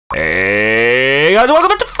Hey guys, welcome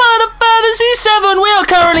back to Final Fantasy VII. We are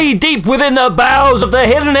currently deep within the bowels of the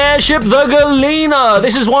hidden airship, the Galena.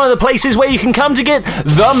 This is one of the places where you can come to get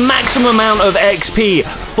the maximum amount of XP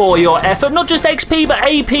for your effort. Not just XP, but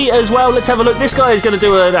AP as well. Let's have a look. This guy is going to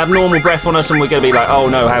do an abnormal breath on us, and we're going to be like, oh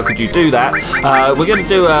no, how could you do that? We're going to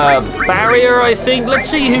do a barrier, I think. Let's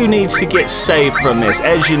see who needs to get saved from this.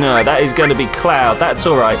 As you know, that is going to be Cloud. That's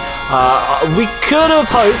all right. We could have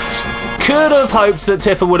hoped that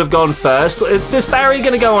Tifa would have gone first. Is this Barry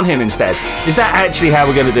going to go on him instead? Is that actually how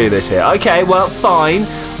we're going to do this here? Okay, well, fine.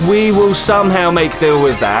 We will somehow make deal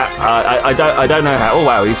with that. I don't know how. Oh,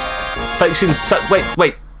 wow, he's facing...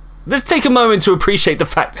 Wait. Let's take a moment to appreciate the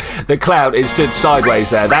fact that Cloud is stood sideways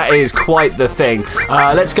there. That is quite the thing.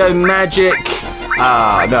 Let's go magic...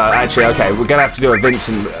 no, actually, okay, we're going to have to do a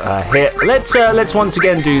Vincent hit. Let's once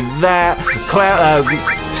again do that.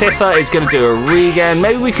 Tifa is going to do a regen.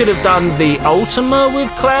 Maybe we could have done the Ultima with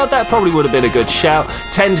Cloud. That probably would have been a good shout.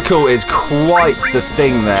 Tentacle is quite the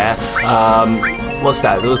thing there. What's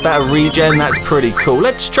that? Was that a regen? That's pretty cool.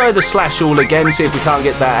 Let's try the Slash All again, see if we can't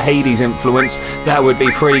get that Hades influence. That would be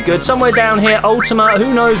pretty good. Somewhere down here, Ultima.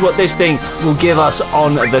 Who knows what this thing will give us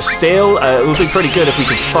on the steel. It would be pretty good if we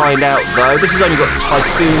could find out, though. This has only got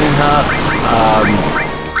Typhoon in her.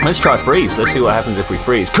 Let's try freeze. Let's see what happens if we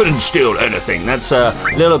freeze. Couldn't steal anything. That's a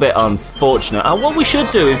little bit unfortunate. What we should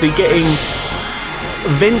do is be getting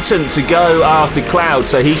Vincent to go after Cloud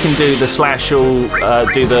so he can do the Slash All,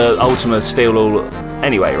 do the Ultimate Steal All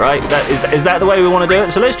anyway, right? Is that the way we want to do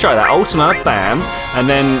it? So let's try that. Ultima, bam. And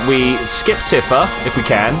then we skip Tifa, if we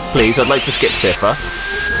can. Please, I'd like to skip Tifa.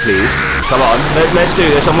 Please, come on. Let's do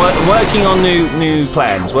this. I'm working on new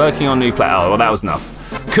plans. Working on new plans. Oh, well, that was enough.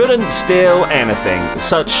 Couldn't steal anything.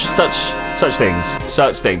 Such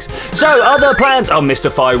things. So, other plans. Oh,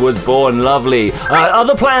 Mystify was born. Lovely.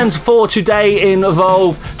 Other plans for today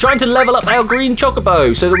involve trying to level up our green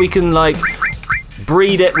chocobo so that we can, like,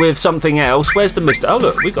 breed it with something else. Where's the Oh,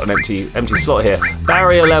 look, we've got an empty slot here.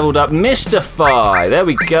 Barrier leveled up. Mystify. There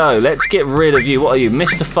we go. Let's get rid of you. What are you?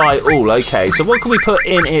 Mystify all. Okay, so what can we put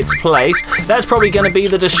in its place? That's probably going to be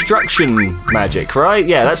the destruction magic, right?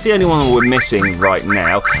 Yeah, that's the only one we're missing right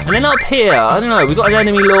now. And then up here, I don't know, we've got an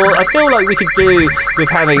enemy lore. I feel like we could do with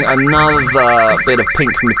having another bit of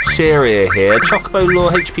pink materia here. Chocobo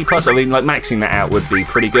lore, HP plus. I mean, like, maxing that out would be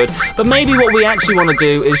pretty good. But maybe what we actually want to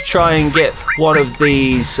do is try and get one of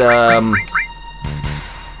these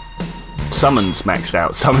summons maxed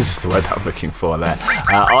out. Summons is the word that I'm looking for there.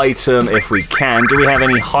 Item, if we can. Do we have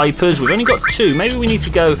any hypers? We've only got 2. Maybe we need to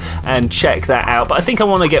go and check that out. But I think I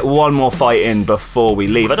want to get one more fight in before we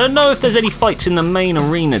leave. I don't know if there's any fights in the main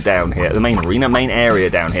arena down here. The main area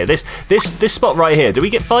down here. This spot right here. Do we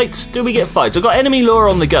get fights? I've got enemy lore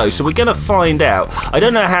on the go, so we're going to find out. I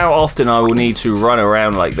don't know how often I will need to run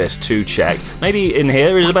around like this to check. Maybe in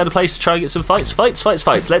here is a better place to try and get some fights. Fights.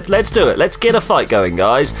 Let's do it. Let's get a fight going,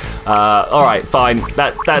 guys. All right, fine.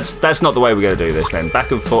 That's not the way we're going to do this then.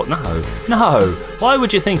 Back and forth. No. Why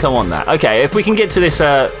would you think I want that? Okay, if we can get to this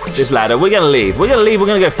this ladder, we're going to leave. We're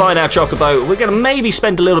going to go find our chocobo. We're going to maybe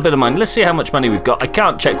spend a little bit of money. Let's see how much money we've got. I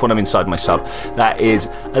can't check when I'm inside my sub. That is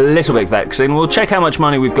a little bit vexing. We'll check how much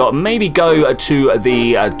money we've got. Maybe go to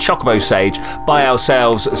the chocobo sage, buy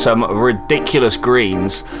ourselves some ridiculous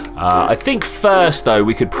greens. I think first, though,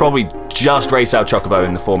 we could probably just race our chocobo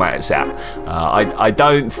in the format it's at. I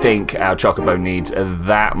don't think our chocobo needs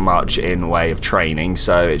that much in way of training,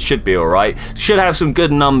 so it should be alright. Should have some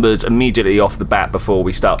good numbers immediately off the bat before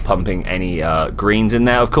we start pumping any greens in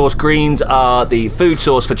there. Of course, greens are the food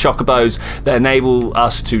source for chocobos that enable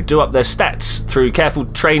us to do up their stats through careful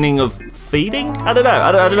training of feeding? I don't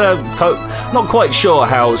know. Not quite sure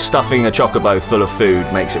how stuffing a chocobo full of food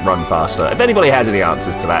makes it run faster. If anybody has any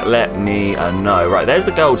answers to that, let me know. Right, there's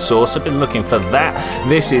the gold source. I've been looking for that.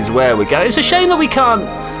 This is where we go. It's a shame that we can't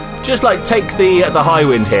just like take the high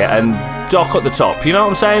wind here and dock at the top. You know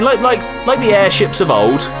what I'm saying? Like the airships of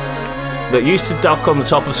old that used to dock on the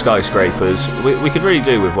top of skyscrapers. We could really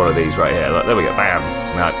do with one of these right here. Like, there we go. Bam.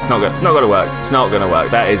 No, it's not going to work. It's not going to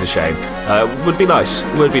work. That is a shame. Would be nice.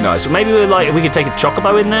 Maybe we could take a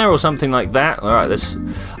chocobo in there or something like that. All right.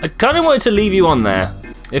 I kind of wanted to leave you on there,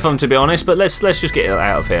 if I'm to be honest, but let's just get it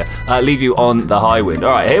out of here. Leave you on the high wind.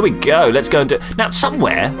 All right. Here we go. Let's go and do it. Now,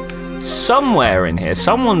 somewhere in here,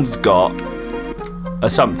 someone's got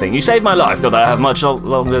something. You saved my life, not that I have much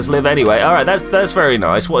longer to live anyway. All right, that's very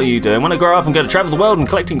nice. What are you doing? When I grow up, I'm going to travel the world and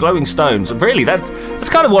collecting glowing stones. Really, that's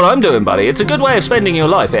kind of what I'm doing, buddy. It's a good way of spending your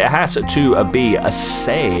life. It has to be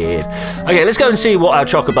said. Okay, let's go and see what our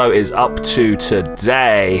Chocobo is up to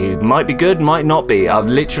today. Might be good, might not be. I've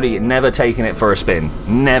literally never taken it for a spin.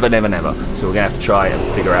 Never. So we're going to have to try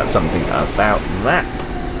and figure out something about that.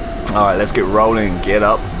 All right, let's get rolling and get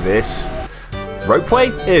up this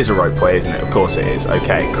ropeway? It is a ropeway, isn't it? Of course it is.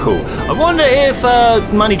 Okay, cool. I wonder if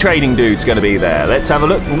money trading dude's going to be there. Let's have a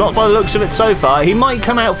look. Not by the looks of it so far. He might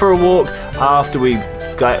come out for a walk after we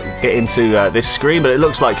get into this screen, but it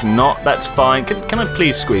looks like not. That's fine. Can I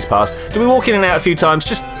please squeeze past? Do we walk in and out a few times?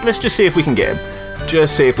 Let's just see if we can get him.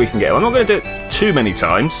 Just see if we can get him. I'm not going to do it too many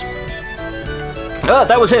times. Oh,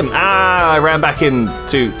 that was him. I ran back in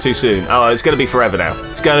too soon. Oh, it's going to be forever now.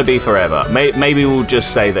 It's going to be forever. Maybe we'll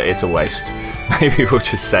just say that it's a waste. Maybe we'll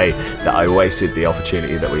just say that I wasted the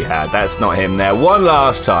opportunity that we had. That's not him there. One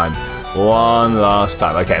last time.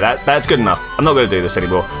 Okay, that's good enough. I'm not going to do this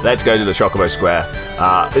anymore. Let's go to the Chocobo Square.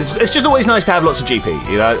 It's just always nice to have lots of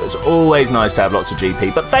GP, you know? It's always nice to have lots of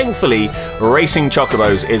GP. But thankfully, racing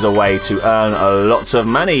Chocobos is a way to earn lots of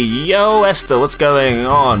money. Yo, Esther, what's going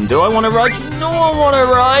on? Do I want to ride? No, I want to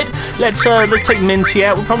ride. Let's take Minty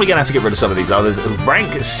out. We're probably going to have to get rid of some of these others.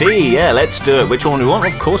 Rank C, yeah, let's do it. Which one do we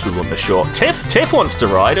want? Of course we want the short. Tiff wants to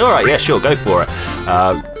ride. All right, yeah, sure, go for it.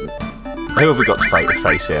 Who have we got to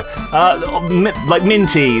face here? Like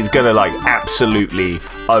Minty is gonna like absolutely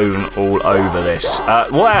own all over this.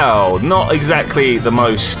 Wow, not exactly the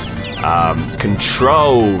most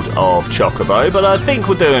controlled of Chocobo, but I think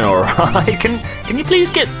we're doing all right. Can you please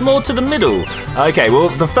get more to the middle? Okay, well,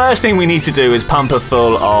 the first thing we need to do is pump her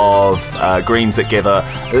full of greens that give her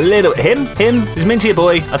a little... Him? Is Minty a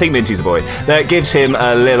boy? I think Minty's a boy. That gives him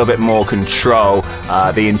a little bit more control.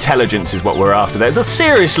 The intelligence is what we're after there. But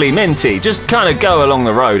seriously, Minty, just kind of go along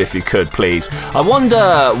the road if you could, please. I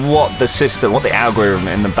wonder what the system, what the algorithm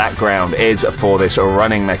in the background is for this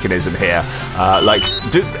running mechanism here.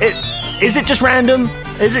 Is it just random?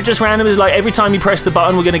 Is it just random? Is it like every time you press the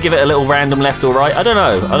button, we're going to give it a little random left or right? I don't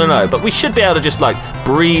know. But we should be able to just like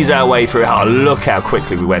breeze our way through. Oh, look how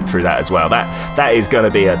quickly we went through that as well. That is going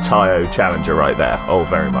to be a Tayo challenger right there. Oh,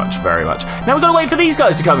 very much. Now we've got to wait for these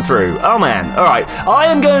guys to come through. Oh, man. All right. I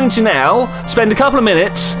am going to now spend a couple of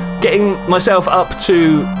minutes getting myself up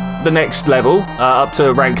to the next level, up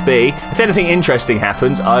to rank B. If anything interesting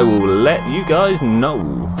happens, I will let you guys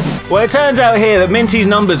know. Well, it turns out here that Minty's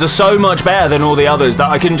numbers are so much better than all the others that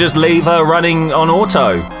I can just leave her running on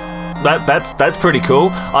auto. That's pretty cool.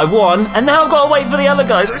 I won, and now I've got to wait for the other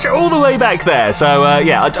guys, which are all the way back there. So,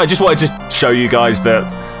 yeah, I just wanted to show you guys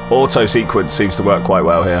that auto sequence seems to work quite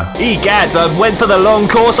well here. Egads, I went for the long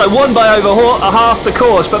course. I won by over half the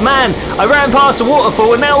course, but man, I ran past the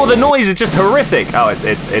waterfall and now all the noise is just horrific. Oh,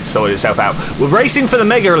 it sorted itself out. We're racing for the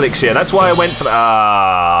mega elixir. That's why I went for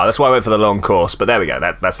the long course. But there we go.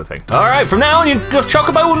 That's the thing. All right, from now on, your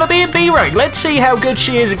Chocobo will be a B rank. Let's see how good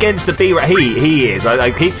she is against the B rank. He is.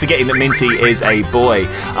 I keep forgetting that Minty is a boy.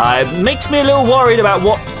 It makes me a little worried about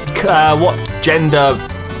what gender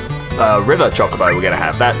river Chocobo we're going to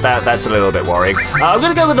have. That's a little bit worrying. I'm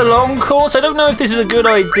going to go with the long course. I don't know if this is a good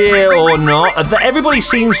idea or not. Everybody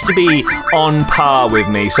seems to be on par with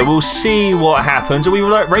me, so we'll see what happens. Are we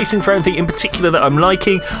racing for anything in particular that I'm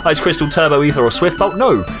liking? Ice Crystal, Turbo Ether, or Swift Bolt?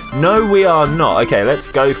 No, we are not. Okay, let's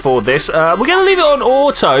go for this. We're going to leave it on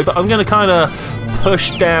auto, but I'm going to kind of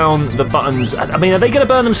push down the buttons. I mean, are they going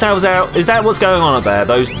to burn themselves out? Is that what's going on up there?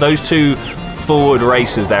 Those two forward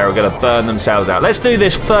racers there are going to burn themselves out. Let's do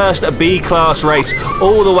this first B-class race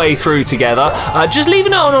all the way through together. Just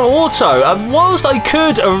leaving it on auto. Whilst I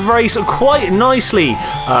could race quite nicely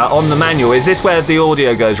on the manual, is this where the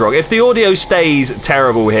audio goes wrong? If the audio stays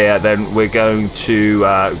terrible here, then we're going to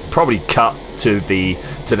probably cut to the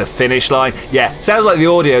finish line. Yeah, sounds like the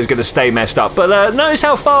audio is going to stay messed up, but notice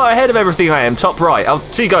how far ahead of everything I am. Top right. I'll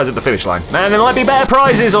see you guys at the finish line. Man, there might be better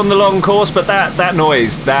prizes on the long course, but that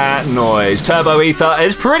noise. Turbo Ether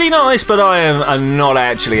is pretty nice, but I am not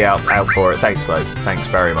actually out for it. Thanks, though. Thanks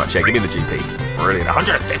very much. Yeah, give me the GP. Brilliant.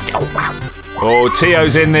 150. Oh, wow. Oh,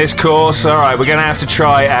 Tio's in this course. All right, we're going to have to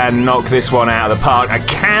try and knock this one out of the park. I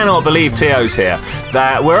cannot believe Tio's here.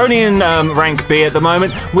 We're only in rank B at the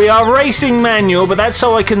moment. We are racing manual, but that's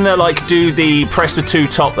so I can do the press the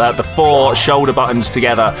the 4 shoulder buttons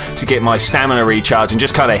together to get my stamina recharge and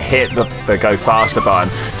just kind of hit the go faster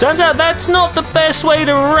button. Turns out that's not the best way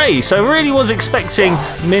to race. I really was expecting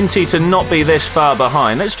Minty to not be this far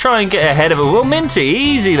behind. Let's try and get ahead of her. Well, Minty,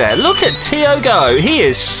 easy there. Look at Tio go. He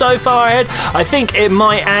is so far ahead. I think it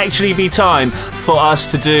might actually be time for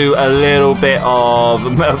us to do a little bit of,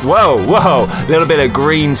 a little bit of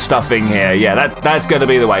green stuffing here. Yeah, that's going to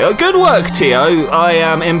be the way. Oh, good work, Tio. I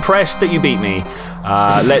am impressed that you beat me.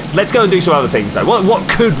 Let's go and do some other things though. What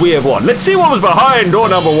could we have won? Let's see what was behind door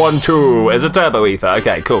number 1-2 as a turbo ether.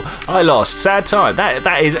 Okay, cool. I lost. Sad time.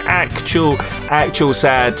 That is actual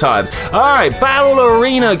sad times. Alright, Battle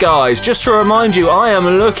Arena, guys. Just to remind you, I am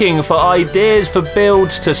looking for ideas for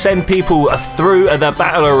builds to send people through the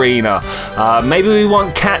Battle Arena. Maybe we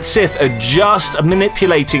want Cat Sith just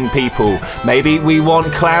manipulating people. Maybe we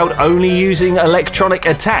want Cloud only using electronic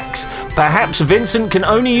attacks. Perhaps Vincent can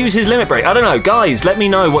only use his limit break. I don't know, guys. Let me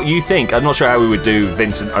know what you think. I'm not sure how we would do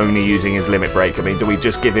Vincent only using his limit break. I mean, do we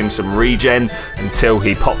just give him some regen until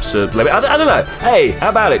he pops a limit? I don't know. Hey, how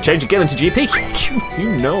about it? Change again into GP?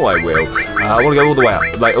 You know I will. I want to go all the way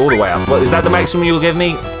up. Like, all the way up. What, is that the maximum you'll give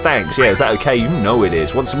me? Thanks. Yeah, is that okay? You know it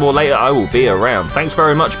is. Once more later, I will be around. Thanks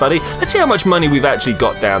very much, buddy. Let's see how much money we've actually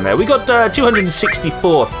got down there. We got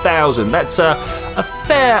 264,000. That's a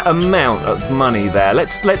fair amount of money there.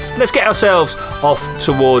 Let's get ourselves off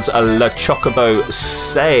towards a La Chocobo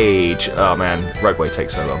Sage. Oh man, roadway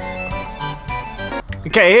takes so long.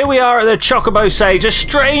 Okay, here we are at the Chocobo Sage, a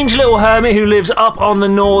strange little hermit who lives up on the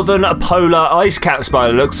northern polar ice caps by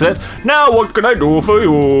the looks of it. Now, what can I do for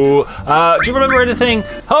you? Do you remember anything?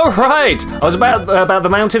 Oh, right. I was about the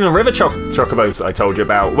mountain and river chocobos that I told you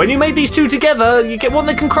about. When you made these two together, you get one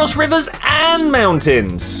that can cross rivers and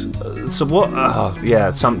mountains. So what? Oh,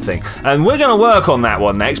 yeah, something. And we're going to work on that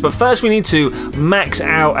one next, but first we need to max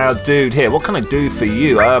out our dude here. What can I do for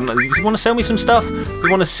you? You want to sell me some stuff? You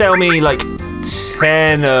want to sell me, like,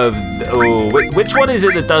 10 of... Oh, which one is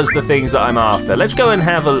it that does the things that I'm after? Let's go and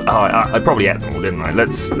have a... Oh, I probably had them all, didn't I?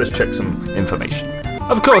 Let's check some information.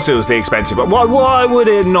 Of course it was the expensive one. Why would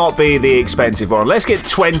it not be the expensive one? Let's get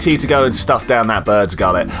 20 to go and stuff down that bird's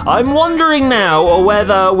gullet. I'm wondering now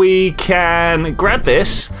whether we can grab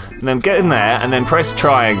this and then get in there and then press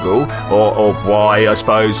triangle or Y, I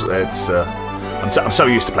suppose. It's... I'm so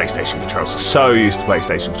used to PlayStation controls. So used to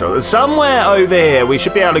PlayStation controls. Somewhere over here, we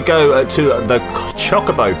should be able to go to the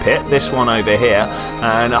Chocobo pit, this one over here,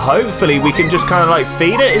 and hopefully we can just kind of like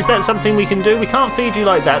feed it. Is that something we can do? We can't feed you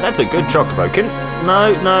like that. That's a good Chocobo.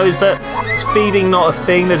 No, is feeding not a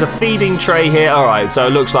thing? There's a feeding tray here. All right, so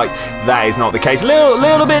it looks like that is not the case.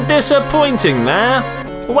 Little bit disappointing there.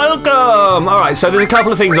 Welcome. All right, so there's a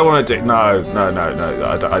couple of things I want to do. No,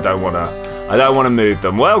 I don't want to. I don't want to move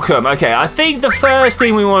them. Welcome. Okay, I think the first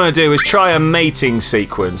thing we want to do is try a mating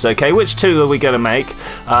sequence. Okay, which two are we going to make?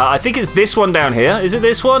 I think it's this one down here. Is it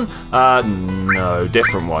this one? No,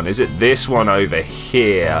 different one. Is it this one over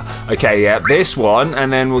here? Okay, yeah, this one.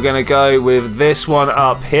 And then we're going to go with this one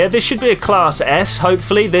up here. This should be a class S,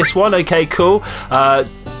 hopefully. This one. Okay, cool.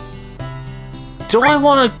 Do I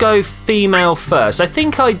want to go female first? I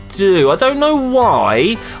think I do. I don't know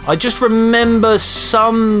why. I just remember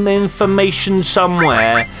some information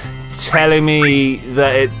somewhere telling me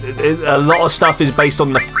that a lot of stuff is based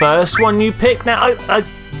on the first one you pick. Now, I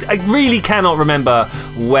really cannot remember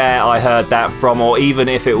where I heard that from, or even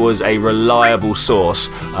if it was a reliable source.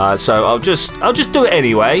 So I'll just do it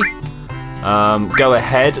anyway. Go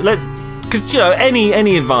ahead. Because, you know,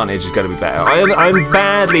 any advantage is going to be better. I'm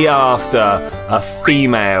badly after a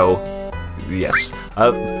female, yes,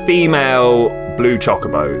 a female blue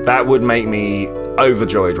Chocobo. That would make me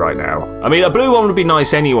overjoyed right now. I mean, a blue one would be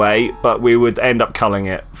nice anyway, but we would end up culling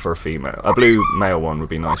it for a female. A blue male one would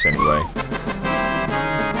be nice anyway.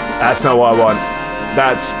 That's not what I want.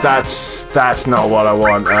 That's not what I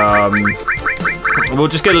want. We're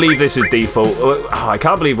just going to leave this as default. Oh, I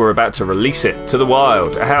can't believe we're about to release it to the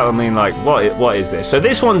wild. I mean, like, what is this? So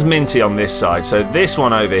this one's minty on this side. So this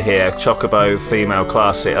one over here, Chocobo female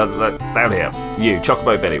class, down here, you,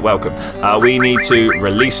 Chocobo Billy, welcome. We need to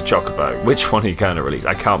release a Chocobo. Which one are you going to release?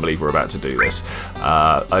 I can't believe we're about to do this.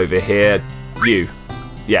 Over here, you.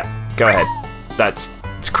 Yeah, go ahead.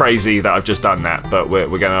 It's crazy that I've just done that, but we're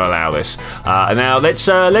going to allow this. And now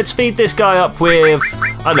let's feed this guy up with,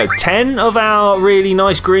 I don't know, 10 of our really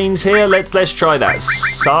nice greens here. Let's try that.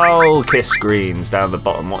 Soul Kiss greens down the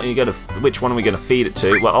bottom. What are you going to? Which one are we going to feed it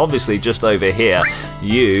to? Well, obviously just over here.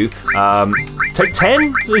 You take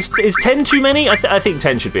 10. Is 10 too many? I think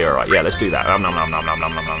 10 should be all right. Yeah, let's do that.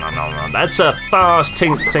 That's a fast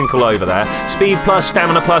tinkle over there. Speed plus,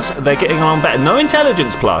 stamina plus. They're getting along better. No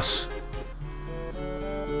intelligence plus.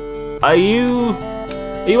 Are you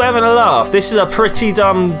having a laugh? This is a pretty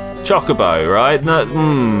dumb Chocobo, right? No,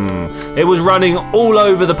 It was running all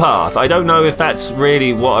over the path. I don't know if that's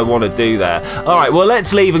really what I want to do there. All right, well,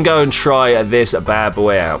 let's leave and go and try this bad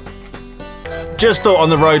boy out. just thought on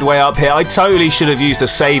the roadway up here, I totally should have used a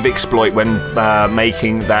save exploit when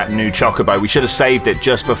making that new Chocobo. We should have saved it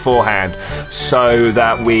just beforehand so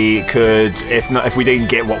that we could, if we didn't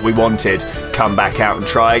get what we wanted, come back out and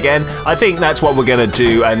try again. I think that's what we're going to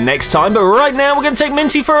do next time. But right now, we're going to take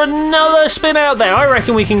Minty for another spin out there. I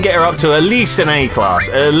reckon we can get her up to at least an A class.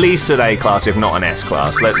 At least an A class, if not an S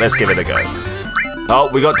class. Let's give it a go. Oh,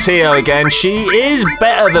 we got Tio again. She is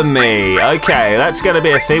better than me. Okay, that's going to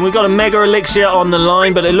be a thing. We've got a Mega Elixir on the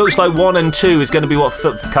line, but it looks like 1 and 2 is going to be what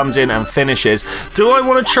comes in and finishes. Do I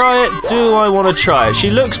want to try it? Do I want to try it? She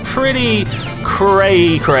looks pretty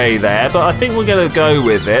cray there, but I think we're going to go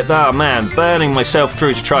with it. Oh, man, burning myself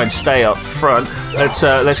through to try and stay up front.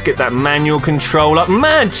 Let's get that manual control up.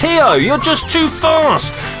 Man, Tio, you're just too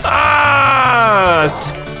fast.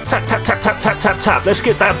 Ah! Tap, tap, tap, tap, tap, tap, tap. Let's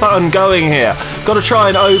get that button going here. Got to try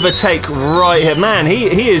and overtake right here. Man,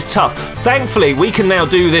 he is tough. Thankfully, we can now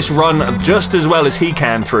do this run just as well as he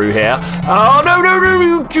can through here. Oh, no,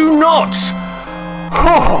 you do not.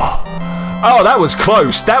 Oh, that was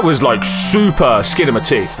close. That was like super skin of my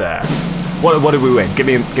teeth there. What did we win? Give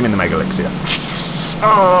me the Mega Elixir.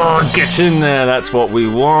 Oh, get in there. That's what we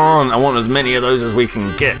want. I want as many of those as we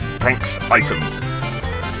can get. Thanks, item.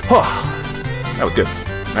 That was good.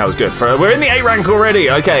 That was good. We're in the A rank already.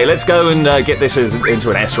 Okay, let's go and get this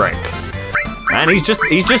into an S rank. And he's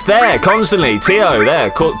just there constantly. Tio there,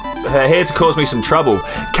 here to cause me some trouble.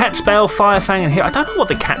 Cat spell, Fire Fang, and here. I don't know what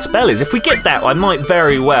the cat spell is. If we get that, I might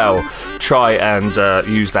very well try and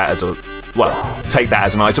use that as a, well, take that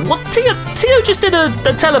as an item. What? Tio just did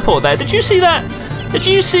a teleport there. Did you see that? Did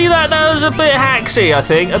you see that? That was a bit hacksy, I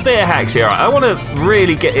think. A bit hacksy. All right, I want to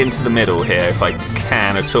really get into the middle here if I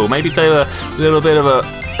can at all. Maybe do a little bit of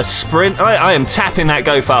a sprint. I am tapping that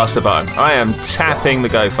go faster button. I am tapping the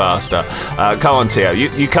go faster. Come on, Tio.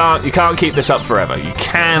 You can't keep this up forever. You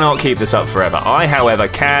cannot keep this up forever. I, however,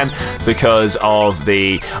 can because of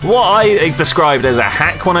what I described as a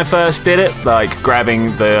hack when I first did it, like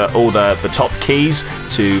grabbing all the top keys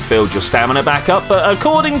to build your stamina back up. But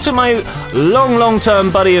according to my long-term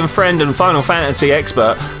buddy and friend and Final Fantasy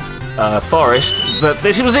expert, Forrest, that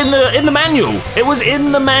this was in the manual. It was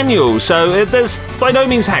in the manual, so there's by no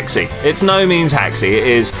means hacksy. It's no means hacksy. It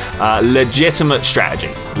is legitimate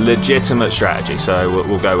strategy. Legitimate strategy. So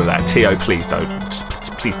we'll go with that. Tio, please don't.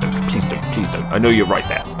 Please don't. Please don't. Please don't. I know you're right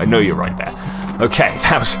there. I know you're right there. Okay,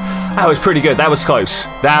 that was pretty good. That was close.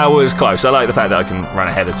 That was close. I like the fact that I can run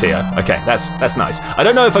ahead of Tio. Okay, that's nice. I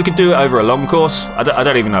don't know if I could do it over a long course. I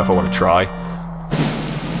don't even know if I want to try.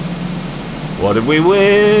 What did we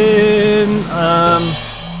win?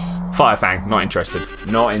 Fire Fang. Not interested.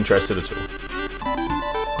 Not interested at all.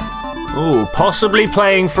 Ooh, possibly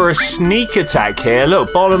playing for a sneak attack here.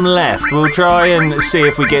 Look, bottom left. We'll try and see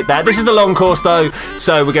if we get that. This is the long course though,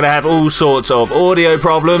 so we're going to have all sorts of audio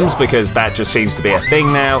problems because that just seems to be a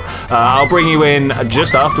thing now. I'll bring you in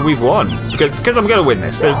just after we've won because I'm going to win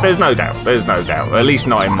this. There's no doubt. There's no doubt. At least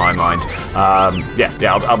not in my mind.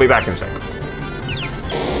 Yeah. I'll be back in a second.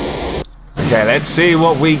 Okay, let's see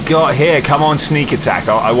what we got here. Come on, sneak attack.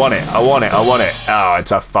 I want it. I want it. Oh,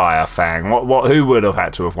 it's a Fire Fang. Who would have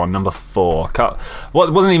had to have won? Number 4.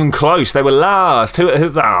 What wasn't even close. They were last.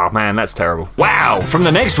 Oh, man, that's terrible. Wow. From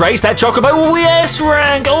the next race, that Chocobo. Oh, yes,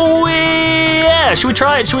 rank. Oh, yeah. Should we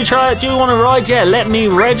try it? Do you want to ride? Yeah, let me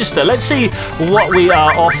register. Let's see what we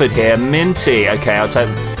are offered here. Minty. Okay, I'll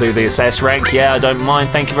do the S rank. Yeah, I don't mind.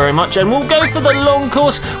 Thank you very much. And we'll go for the long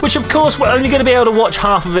course, which, of course, we're only going to be able to watch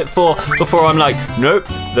half of it before I'm like, nope,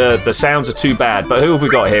 the sounds are too bad. But who have we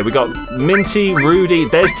got here? We got Minty, Rudy,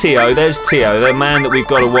 there's Tio, the man that we've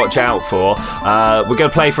got to watch out for. We're going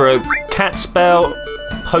to play for a cat spell,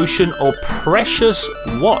 potion, or precious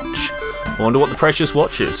watch. I wonder what the precious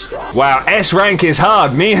watch is. Wow, S rank is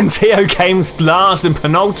hard. Me and Tio came last and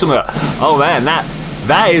penultimate. Oh man,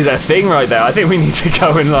 that is a thing right there. I think we need to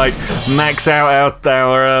go and like max out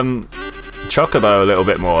our Chocobo a little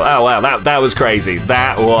bit more. Oh wow, that was crazy.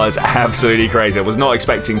 That was absolutely crazy. I was not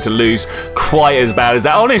expecting to lose quite as bad as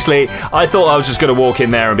that. Honestly, I thought I was just going to walk in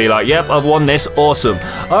there and be like, yep, I've won this. Awesome.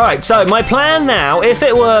 Alright, so my plan now, if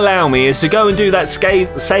it will allow me, is to go and do that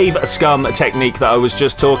save scum technique that I was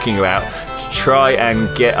just talking about to try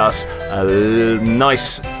and get us a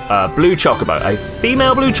nice blue Chocobo. A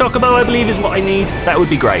female blue Chocobo, I believe, is what I need. That would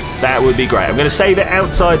be great. That would be great. I'm going to save it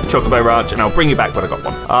outside the Chocobo Ranch and I'll bring you back when I got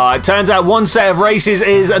one. It turns out one set of races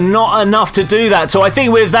is not enough to do that. So I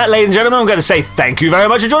think with that, ladies and gentlemen, I'm going to say thank you very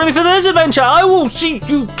much for joining me for this adventure. I will see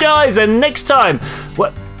you guys next time.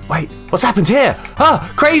 What Wait, what's happened here?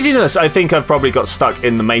 Ah, craziness. I think I've probably got stuck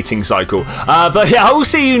in the mating cycle. But yeah, I will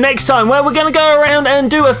see you next time where we're going to go around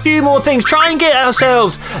and do a few more things. Try and get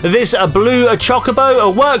ourselves this blue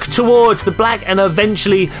chocobo, work towards the black and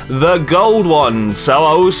eventually the gold one. So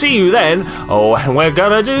I will see you then. Oh, and we're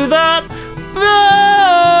going to do that.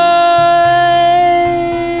 Bye!